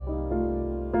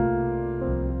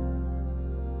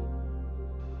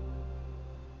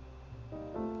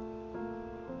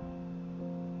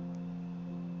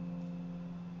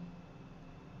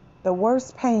The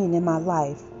worst pain in my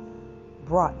life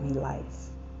brought me life.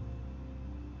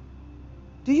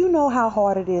 Do you know how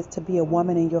hard it is to be a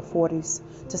woman in your 40s,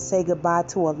 to say goodbye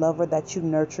to a lover that you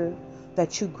nurtured,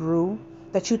 that you grew,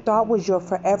 that you thought was your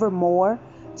forevermore,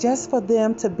 just for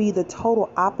them to be the total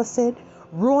opposite,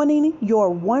 ruining your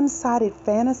one-sided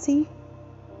fantasy?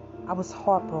 I was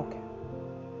heartbroken.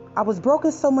 I was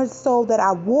broken so much so that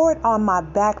I wore it on my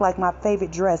back like my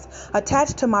favorite dress,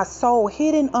 attached to my soul,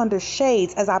 hidden under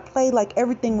shades as I played like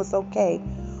everything was okay,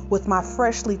 with my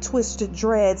freshly twisted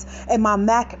dreads and my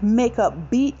MAC makeup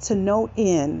beat to no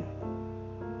end.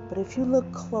 But if you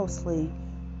look closely,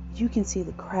 you can see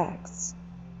the cracks.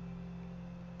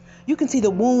 You can see the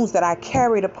wounds that I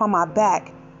carried upon my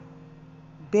back,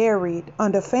 buried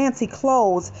under fancy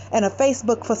clothes and a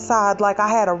Facebook facade like I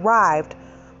had arrived.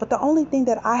 But the only thing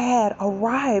that I had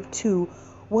arrived to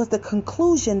was the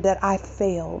conclusion that I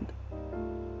failed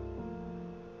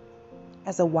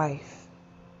as a wife,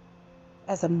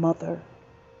 as a mother,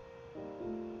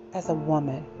 as a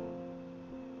woman.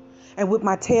 And with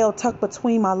my tail tucked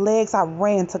between my legs, I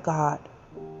ran to God.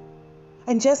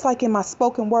 And just like in my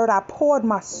spoken word, I poured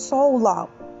my soul out.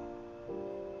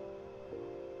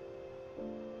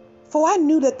 For I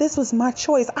knew that this was my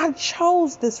choice. I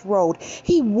chose this road.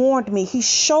 He warned me. He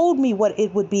showed me what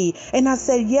it would be. And I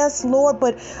said, yes, Lord,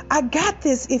 but I got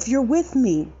this if you're with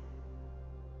me.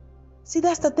 See,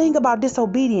 that's the thing about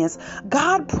disobedience.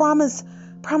 God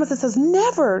promises us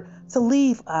never to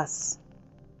leave us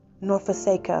nor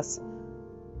forsake us.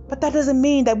 But that doesn't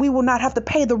mean that we will not have to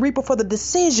pay the reaper for the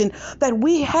decision that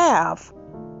we have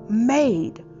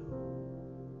made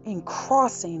in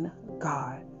crossing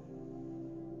God.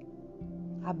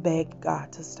 I begged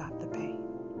God to stop the pain.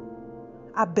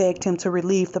 I begged him to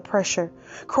relieve the pressure,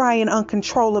 crying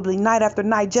uncontrollably night after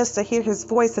night just to hear his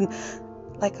voice, and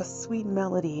like a sweet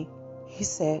melody, he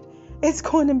said, it's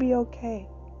going to be okay.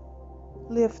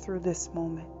 Live through this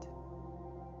moment.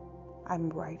 I'm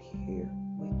right here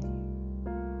with you.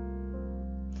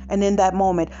 And in that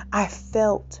moment, I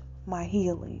felt my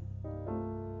healing.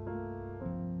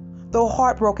 Though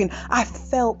heartbroken, I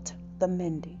felt the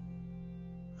mending.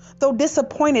 Though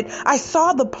disappointed, I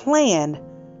saw the plan.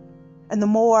 And the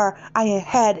more I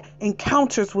had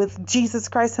encounters with Jesus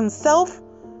Christ himself,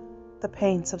 the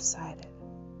pain subsided.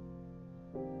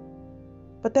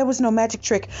 But there was no magic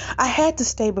trick. I had to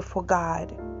stay before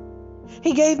God.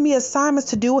 He gave me assignments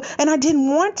to do, and I didn't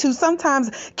want to.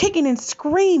 Sometimes kicking and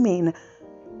screaming,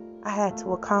 I had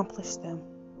to accomplish them.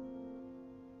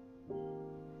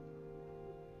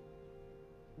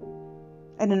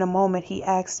 And in a moment, he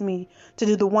asked me to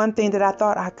do the one thing that I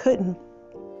thought I couldn't.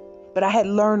 But I had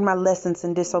learned my lessons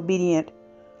in disobedience.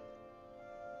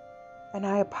 And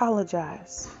I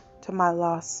apologized to my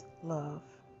lost love.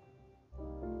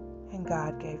 And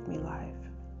God gave me life.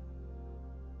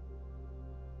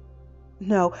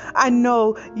 No, I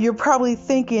know you're probably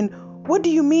thinking, what do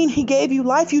you mean he gave you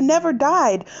life? You never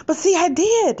died. But see, I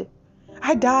did.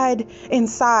 I died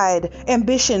inside.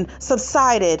 Ambition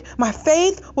subsided. My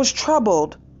faith was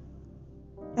troubled.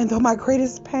 And though my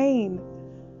greatest pain,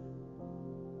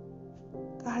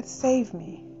 God saved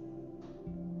me.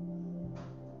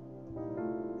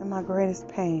 And my greatest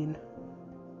pain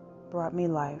brought me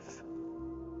life.